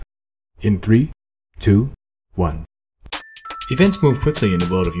In 3, 2, 1. Events move quickly in the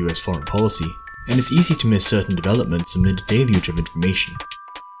world of US foreign policy, and it's easy to miss certain developments amid the deluge of information.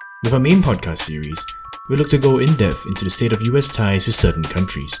 With our main podcast series, we look to go in-depth into the state of US ties with certain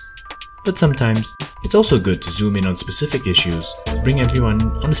countries. But sometimes, it's also good to zoom in on specific issues to bring everyone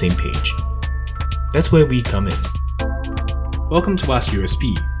on the same page. That's where we come in. Welcome to Ask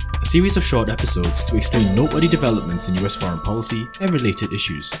USP, a series of short episodes to explain noteworthy developments in US foreign policy and related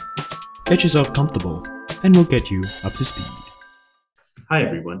issues. Get yourself comfortable, and we'll get you up to speed. Hi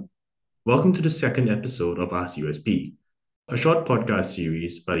everyone. Welcome to the second episode of Ask USP, a short podcast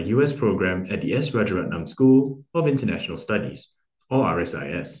series by the US program at the S. Rajaratnam School of International Studies, or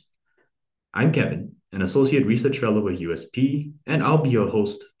RSIS. I'm Kevin, an Associate Research Fellow at USP, and I'll be your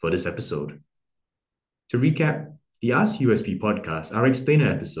host for this episode. To recap, the Ask USP podcasts are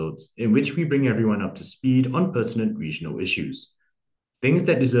explainer episodes in which we bring everyone up to speed on pertinent regional issues. Things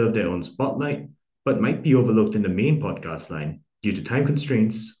that deserve their own spotlight, but might be overlooked in the main podcast line due to time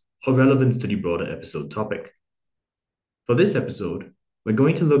constraints or relevance to the broader episode topic. For this episode, we're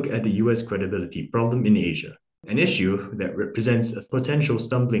going to look at the US credibility problem in Asia, an issue that represents a potential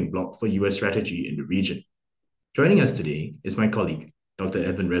stumbling block for US strategy in the region. Joining us today is my colleague, Dr.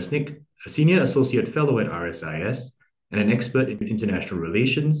 Evan Resnick, a Senior Associate Fellow at RSIS and an expert in international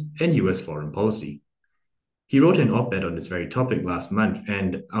relations and US foreign policy. He wrote an op-ed on this very topic last month,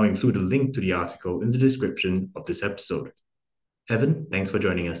 and I'll include a link to the article in the description of this episode. Evan, thanks for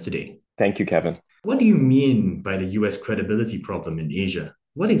joining us today. Thank you, Kevin. What do you mean by the US credibility problem in Asia?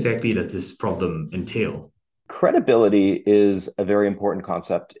 What exactly does this problem entail? Credibility is a very important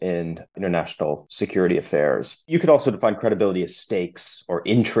concept in international security affairs. You could also define credibility as stakes or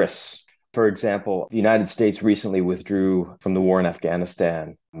interests. For example, the United States recently withdrew from the war in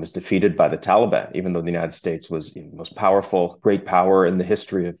Afghanistan, was defeated by the Taliban, even though the United States was the most powerful, great power in the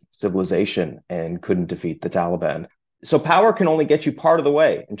history of civilization and couldn't defeat the Taliban. So power can only get you part of the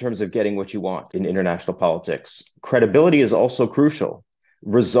way in terms of getting what you want in international politics. Credibility is also crucial.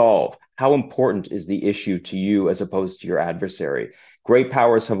 Resolve. How important is the issue to you as opposed to your adversary? Great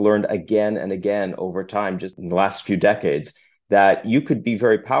powers have learned again and again over time, just in the last few decades, that you could be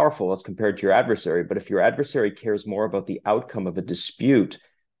very powerful as compared to your adversary. But if your adversary cares more about the outcome of a dispute,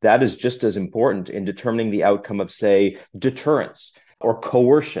 that is just as important in determining the outcome of, say, deterrence or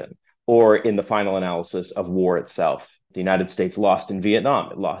coercion, or in the final analysis of war itself. The United States lost in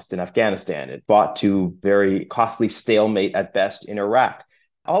Vietnam, it lost in Afghanistan, it fought to very costly stalemate at best in Iraq.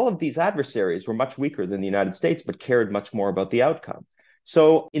 All of these adversaries were much weaker than the United States, but cared much more about the outcome.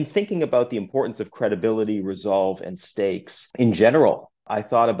 So in thinking about the importance of credibility, resolve, and stakes in general, I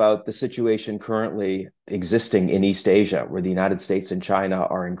thought about the situation currently existing in East Asia, where the United States and China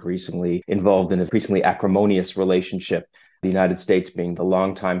are increasingly involved in an increasingly acrimonious relationship, the United States being the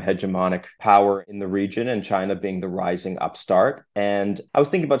longtime hegemonic power in the region and China being the rising upstart. And I was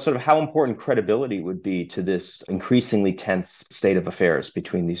thinking about sort of how important credibility would be to this increasingly tense state of affairs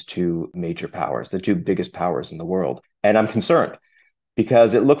between these two major powers, the two biggest powers in the world. And I'm concerned,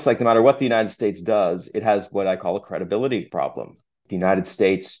 because it looks like no matter what the United States does, it has what I call a credibility problem. The United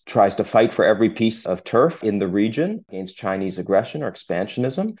States tries to fight for every piece of turf in the region against Chinese aggression or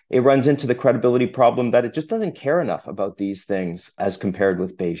expansionism. It runs into the credibility problem that it just doesn't care enough about these things as compared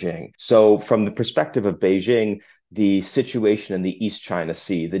with Beijing. So from the perspective of Beijing, the situation in the East China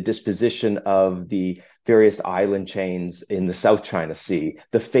Sea, the disposition of the various island chains in the South China Sea,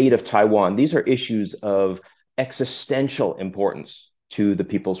 the fate of Taiwan, these are issues of existential importance to the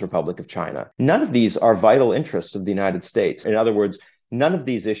People's Republic of China. None of these are vital interests of the United States. In other words, none of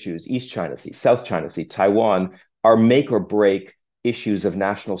these issues, East China Sea, South China Sea, Taiwan, are make or break issues of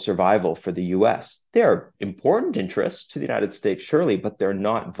national survival for the US. They're important interests to the United States, surely, but they're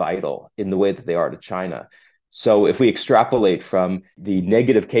not vital in the way that they are to China. So if we extrapolate from the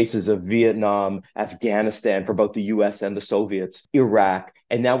negative cases of Vietnam, Afghanistan for both the US and the Soviets, Iraq,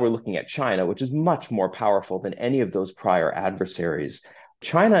 and now we're looking at China, which is much more powerful than any of those prior adversaries.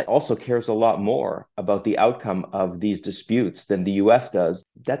 China also cares a lot more about the outcome of these disputes than the US does.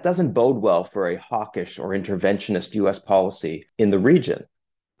 That doesn't bode well for a hawkish or interventionist US policy in the region.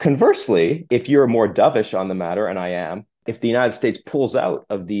 Conversely, if you're more dovish on the matter, and I am, if the United States pulls out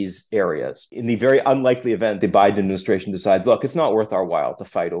of these areas, in the very unlikely event the Biden administration decides, look, it's not worth our while to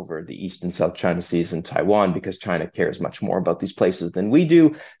fight over the East and South China Seas and Taiwan because China cares much more about these places than we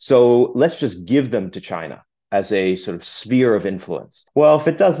do. So let's just give them to China as a sort of sphere of influence. Well, if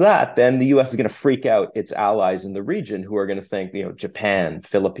it does that, then the US is going to freak out its allies in the region who are going to think, Japan,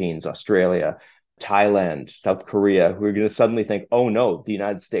 Philippines, Australia, Thailand, South Korea, who are going to suddenly think, oh no, the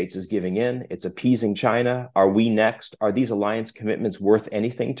United States is giving in. It's appeasing China. Are we next? Are these alliance commitments worth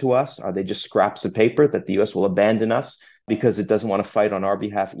anything to us? Are they just scraps of paper that the US will abandon us because it doesn't want to fight on our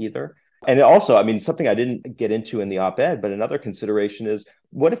behalf either? And it also, I mean, something I didn't get into in the op-ed, but another consideration is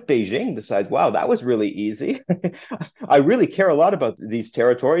what if Beijing decides, wow, that was really easy? I really care a lot about these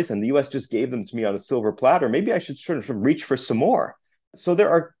territories, and the US just gave them to me on a silver platter. Maybe I should sort of reach for some more. So there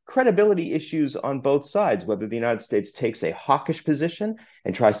are credibility issues on both sides, whether the United States takes a hawkish position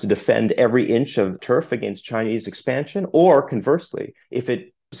and tries to defend every inch of turf against Chinese expansion, or conversely, if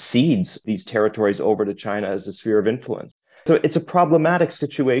it cedes these territories over to China as a sphere of influence. So it's a problematic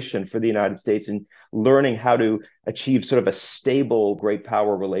situation for the United States in learning how to achieve sort of a stable great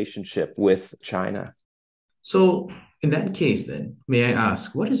power relationship with China. So, in that case, then, may I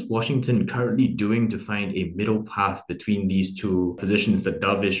ask, what is Washington currently doing to find a middle path between these two positions, the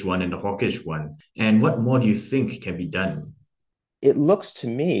dovish one and the hawkish one? And what more do you think can be done? It looks to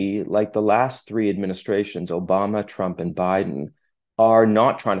me like the last three administrations, Obama, Trump, and Biden, are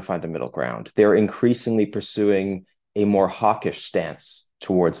not trying to find a middle ground. They're increasingly pursuing a more hawkish stance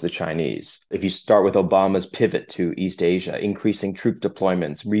towards the Chinese. If you start with Obama's pivot to East Asia, increasing troop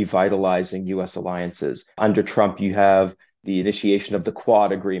deployments, revitalizing US alliances. Under Trump, you have the initiation of the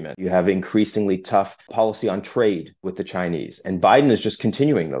Quad agreement. You have increasingly tough policy on trade with the Chinese. And Biden is just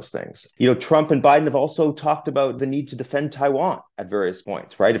continuing those things. You know, Trump and Biden have also talked about the need to defend Taiwan at various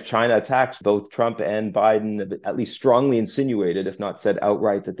points, right? If China attacks, both Trump and Biden have at least strongly insinuated, if not said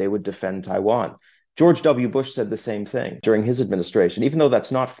outright, that they would defend Taiwan. George W. Bush said the same thing during his administration, even though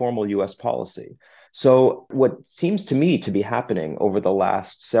that's not formal US policy. So what seems to me to be happening over the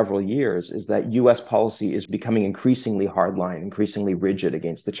last several years is that US policy is becoming increasingly hardline, increasingly rigid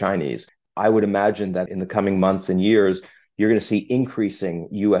against the Chinese. I would imagine that in the coming months and years, you're going to see increasing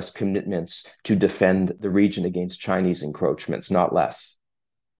US commitments to defend the region against Chinese encroachments, not less.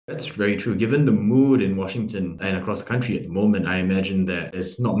 That's very true. Given the mood in Washington and across the country at the moment, I imagine that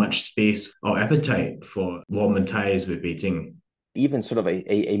there's not much space or appetite for warmer ties with Beijing. Even sort of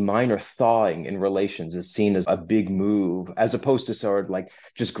a minor thawing in relations is seen as a big move, as opposed to sort of like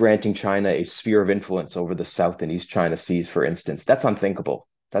just granting China a sphere of influence over the South and East China Seas, for instance. That's unthinkable.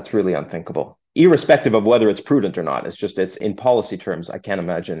 That's really unthinkable, irrespective of whether it's prudent or not. It's in policy terms, I can't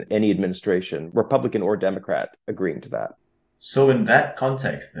imagine any administration, Republican or Democrat, agreeing to that. So, in that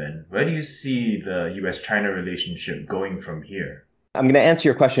context, then, where do you see the US China relationship going from here? I'm going to answer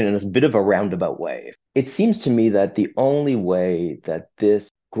your question in a bit of a roundabout way. It seems to me that the only way that this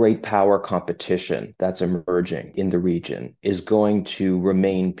great power competition that's emerging in the region is going to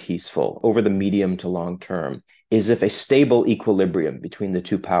remain peaceful over the medium to long term is if a stable equilibrium between the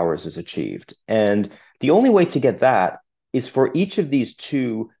two powers is achieved. And the only way to get that is for each of these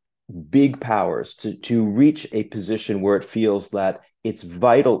two big powers to reach a position where it feels that its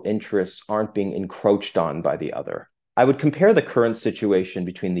vital interests aren't being encroached on by the other. I would compare the current situation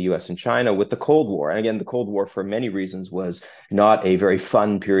between the US and China with the Cold War. And again, the Cold War, for many reasons, was not a very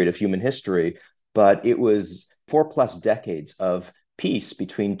fun period of human history, but it was 4+ decades of peace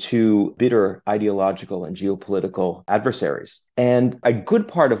between two bitter ideological and geopolitical adversaries. And a good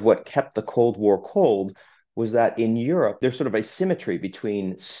part of what kept the Cold War cold was that in Europe, there's sort of a symmetry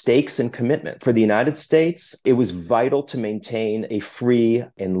between stakes and commitment. For the United States, it was vital to maintain a free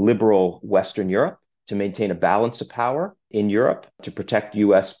and liberal Western Europe, to maintain a balance of power in Europe, to protect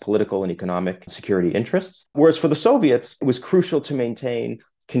US political and economic security interests. Whereas for the Soviets, it was crucial to maintain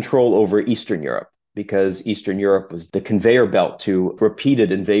control over Eastern Europe, because Eastern Europe was the conveyor belt to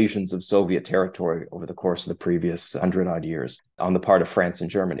repeated invasions of Soviet territory over the course of the previous 100-odd years on the part of France and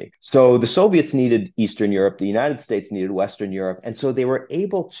Germany. So the Soviets needed Eastern Europe, the United States needed Western Europe, and so they were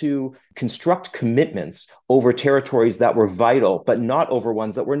able to construct commitments over territories that were vital, but not over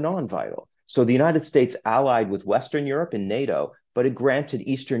ones that were non-vital. So the United States allied with Western Europe in NATO, but it granted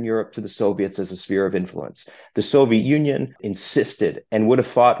Eastern Europe to the Soviets as a sphere of influence. The Soviet Union insisted and would have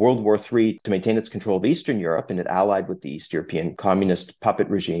fought World War III to maintain its control of Eastern Europe, and it allied with the East European communist puppet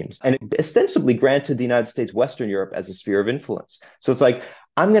regimes. And it ostensibly granted the United States Western Europe as a sphere of influence. So it's like,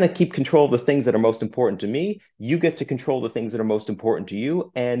 I'm going to keep control of the things that are most important to me. You get to control the things that are most important to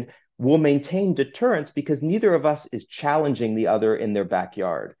you. And we'll maintain deterrence because neither of us is challenging the other in their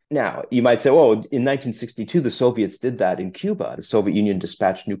backyard. Now, you might say, oh, in 1962, the Soviets did that in Cuba. The Soviet Union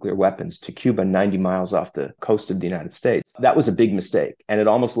dispatched nuclear weapons to Cuba 90 miles off the coast of the United States. That was a big mistake, and it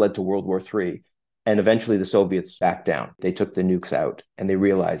almost led to World War III. And eventually the Soviets backed down. They took the nukes out, and they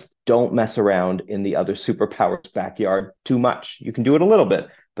realized, don't mess around in the other superpower's backyard too much. You can do it a little bit,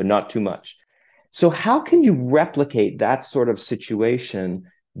 but not too much. So how can you replicate that sort of situation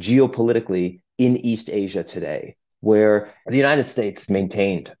geopolitically in East Asia today, where the United States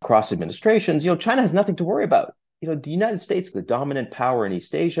maintained across administrations, China has nothing to worry about. The United States, the dominant power in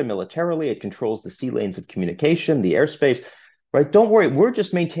East Asia militarily, it controls the sea lanes of communication, the airspace, right? Don't worry, we're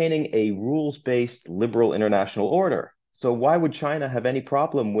just maintaining a rules-based liberal international order. So why would China have any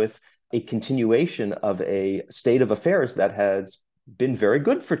problem with a continuation of a state of affairs that has been very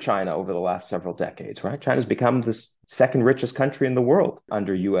good for China over the last several decades, right? China's become the second richest country in the world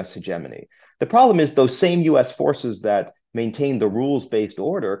under US hegemony. The problem is those same US forces that maintain the rules-based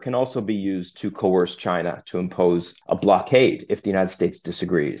order can also be used to coerce China to impose a blockade if the United States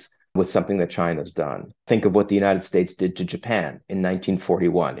disagrees with something that China's done. Think of what the United States did to Japan in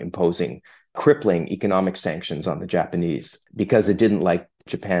 1941, imposing crippling economic sanctions on the Japanese because it didn't like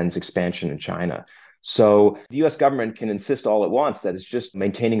Japan's expansion in China. So the US government can insist all it wants that it's just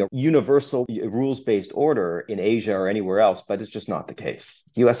maintaining a universal rules-based order in Asia or anywhere else, but it's just not the case.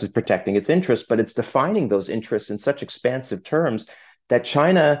 The US is protecting its interests, but it's defining those interests in such expansive terms that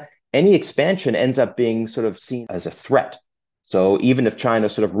China, any expansion ends up being sort of seen as a threat. So even if China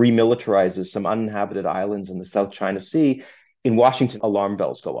sort of remilitarizes some uninhabited islands in the South China Sea, in Washington, alarm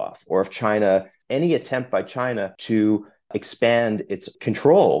bells go off. Or if China, any attempt by China to expand its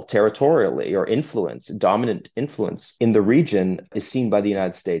control territorially or influence, dominant influence in the region is seen by the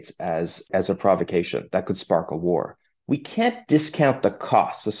United States as a provocation that could spark a war. We can't discount the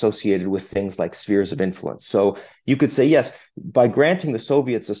costs associated with things like spheres of influence. So you could say, yes, by granting the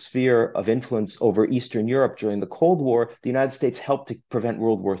Soviets a sphere of influence over Eastern Europe during the Cold War, the United States helped to prevent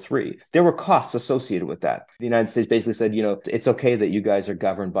World War III. There were costs associated with that. The United States basically said, it's okay that you guys are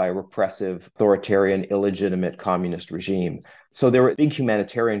governed by a repressive, authoritarian, illegitimate communist regime. So there were big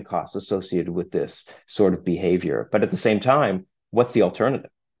humanitarian costs associated with this sort of behavior. But at the same time, what's the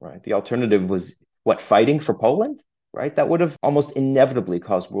alternative, right? The alternative was fighting for Poland? Right? That would have almost inevitably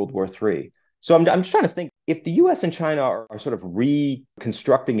caused World War III. So I'm just trying to think, if the US and China are sort of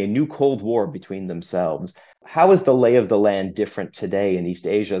reconstructing a new Cold War between themselves, how is the lay of the land different today in East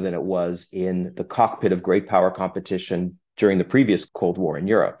Asia than it was in the cockpit of great power competition during the previous Cold War in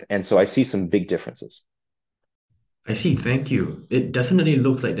Europe? And so I see some big differences. I see, thank you. It definitely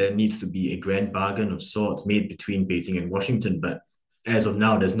looks like there needs to be a grand bargain of sorts made between Beijing and Washington, but as of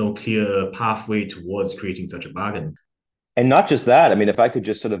now, there's no clear pathway towards creating such a bargain. And not just that, I mean, if I could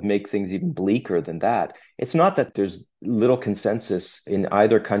just sort of make things even bleaker than that, it's not that there's little consensus in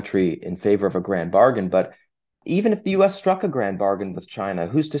either country in favor of a grand bargain, but even if the US struck a grand bargain with China,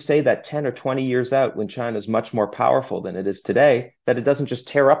 who's to say that 10 or 20 years out, when China is much more powerful than it is today, that it doesn't just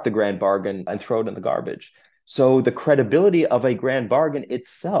tear up the grand bargain and throw it in the garbage? So the credibility of a grand bargain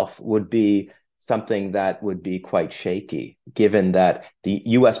itself would be something that would be quite shaky, given that the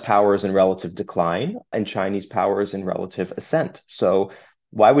US power is in relative decline and Chinese power is in relative ascent. So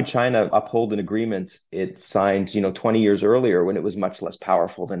why would China uphold an agreement it signed, 20 years earlier when it was much less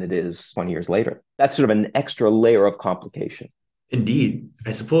powerful than it is 20 years later? That's sort of an extra layer of complication. Indeed, I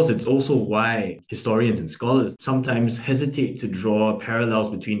suppose it's also why historians and scholars sometimes hesitate to draw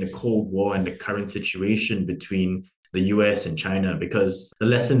parallels between the Cold War and the current situation between the US and China, because the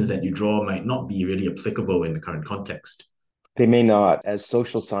lessons that you draw might not be really applicable in the current context. They may not. As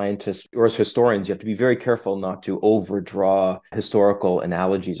social scientists or as historians, you have to be very careful not to overdraw historical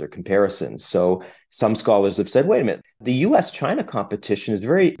analogies or comparisons. So some scholars have said, wait a minute, the US-China competition is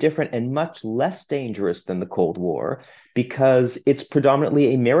very different and much less dangerous than the Cold War because it's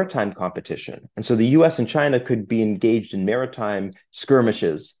predominantly a maritime competition. And so the US and China could be engaged in maritime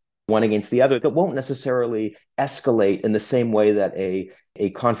skirmishes, one against the other, that won't necessarily escalate in the same way that a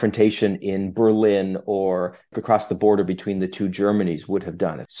confrontation in Berlin or across the border between the two Germanys would have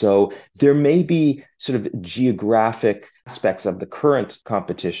done it. So there may be sort of geographic aspects of the current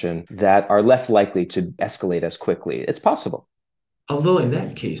competition that are less likely to escalate as quickly. It's possible. Although in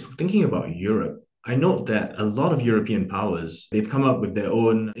that case, thinking about Europe, I note that a lot of European powers, they've come up with their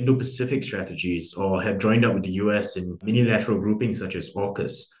own Indo-Pacific strategies or have joined up with the US in minilateral groupings such as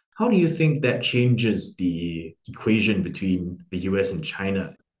AUKUS. How do you think that changes the equation between the US and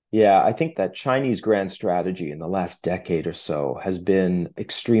China? Yeah, I think that Chinese grand strategy in the last decade or so has been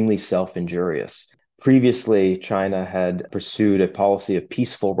extremely self-injurious. Previously, China had pursued a policy of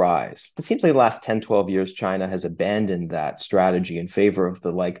peaceful rise. It seems like the last 10, 12 years, China has abandoned that strategy in favor of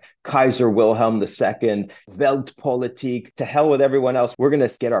the Kaiser Wilhelm II, Weltpolitik, to hell with everyone else. We're going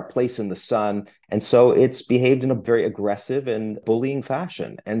to get our place in the sun. And so it's behaved in a very aggressive and bullying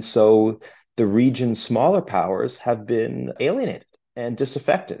fashion. And so the region's smaller powers have been alienated and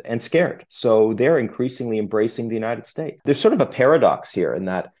disaffected and scared. So they're increasingly embracing the United States. There's sort of a paradox here in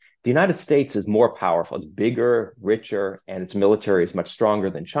that The United States is more powerful, it's bigger, richer, and its military is much stronger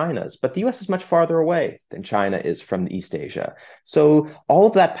than China's. But the US is much farther away than China is from East Asia. So all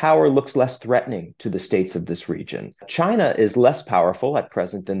of that power looks less threatening to the states of this region. China is less powerful at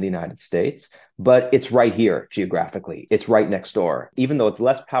present than the United States, but it's right here geographically. It's right next door. Even though it's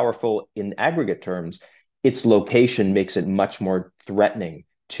less powerful in aggregate terms, its location makes it much more threatening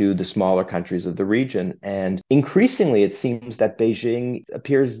to the smaller countries of the region. And increasingly, it seems that Beijing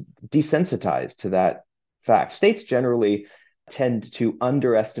appears desensitized to that fact. States generally tend to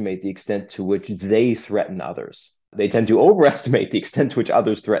underestimate the extent to which they threaten others. They tend to overestimate the extent to which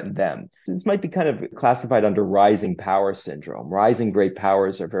others threaten them. This might be kind of classified under rising power syndrome. Rising great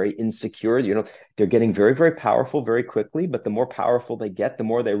powers are very insecure. They're getting very, very powerful very quickly, but the more powerful they get, the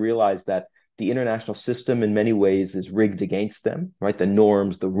more they realize that the international system in many ways is rigged against them, right? The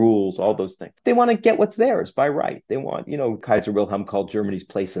norms, the rules, all those things. They want to get what's theirs by right. They want, Kaiser Wilhelm called Germany's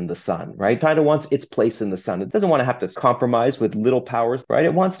place in the sun, right? China wants its place in the sun. It doesn't want to have to compromise with little powers, right?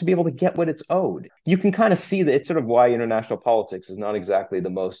 It wants to be able to get what it's owed. You can kind of see that it's sort of why international politics is not exactly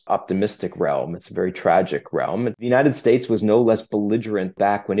the most optimistic realm. It's a very tragic realm. The United States was no less belligerent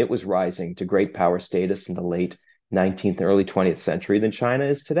back when it was rising to great power status in the late 19th and early 20th century than China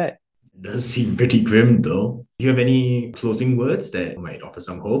is today. It does seem pretty grim, though. Do you have any closing words that might offer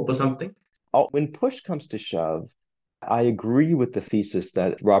some hope or something? When push comes to shove, I agree with the thesis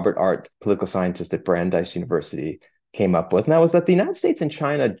that Robert Art, political scientist at Brandeis University, came up with. And that was that the United States and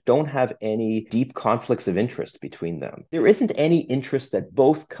China don't have any deep conflicts of interest between them. There isn't any interest that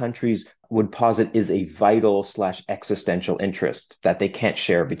both countries would posit is a vital / existential interest that they can't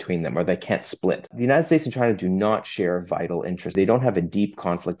share between them or they can't split. The United States and China do not share vital interests. They don't have a deep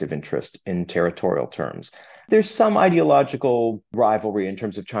conflict of interest in territorial terms. There's some ideological rivalry in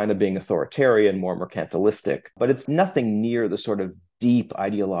terms of China being authoritarian, more mercantilistic, but it's nothing near the sort of deep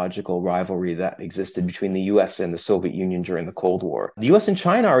ideological rivalry that existed between the US and the Soviet Union during the Cold War. The US and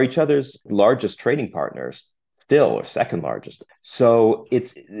China are each other's largest trading partners, still, or second largest. So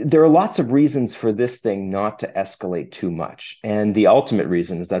there are lots of reasons for this thing not to escalate too much. And the ultimate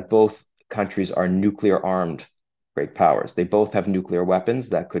reason is that both countries are nuclear armed great powers. They both have nuclear weapons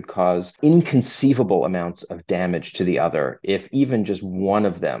that could cause inconceivable amounts of damage to the other if even just one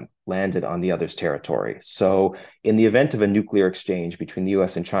of them landed on the other's territory. So in the event of a nuclear exchange between the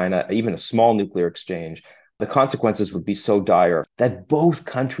US and China, even a small nuclear exchange, the consequences would be so dire that both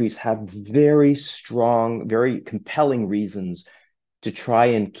countries have very strong, very compelling reasons to try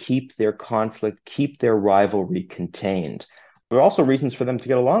and keep their conflict, keep their rivalry contained. There are also reasons for them to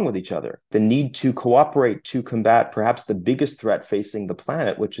get along with each other. The need to cooperate to combat perhaps the biggest threat facing the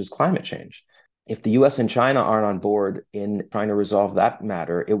planet, which is climate change. If the US and China aren't on board in trying to resolve that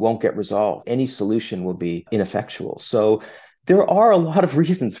matter, it won't get resolved. Any solution will be ineffectual. So there are a lot of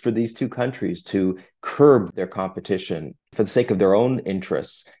reasons for these two countries to curb their competition for the sake of their own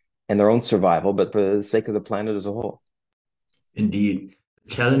interests and their own survival, but for the sake of the planet as a whole. Indeed,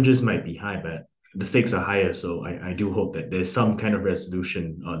 challenges might be high, but the stakes are higher. So I do hope that there's some kind of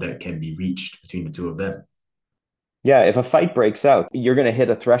resolution that can be reached between the two of them. Yeah, if a fight breaks out, you're going to hit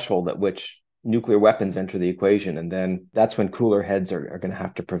a threshold at which nuclear weapons enter the equation. And then that's when cooler heads are going to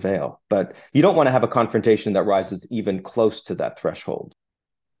have to prevail. But you don't want to have a confrontation that rises even close to that threshold.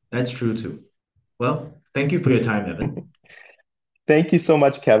 That's true too. Well, thank you for your time, Evan. Thank you so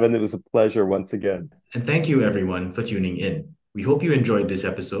much, Kevin. It was a pleasure once again. And thank you, everyone, for tuning in. We hope you enjoyed this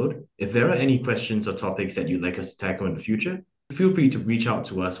episode. If there are any questions or topics that you'd like us to tackle in the future, feel free to reach out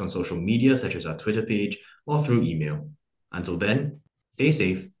to us on social media, such as our Twitter page or through email. Until then, stay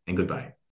safe and goodbye.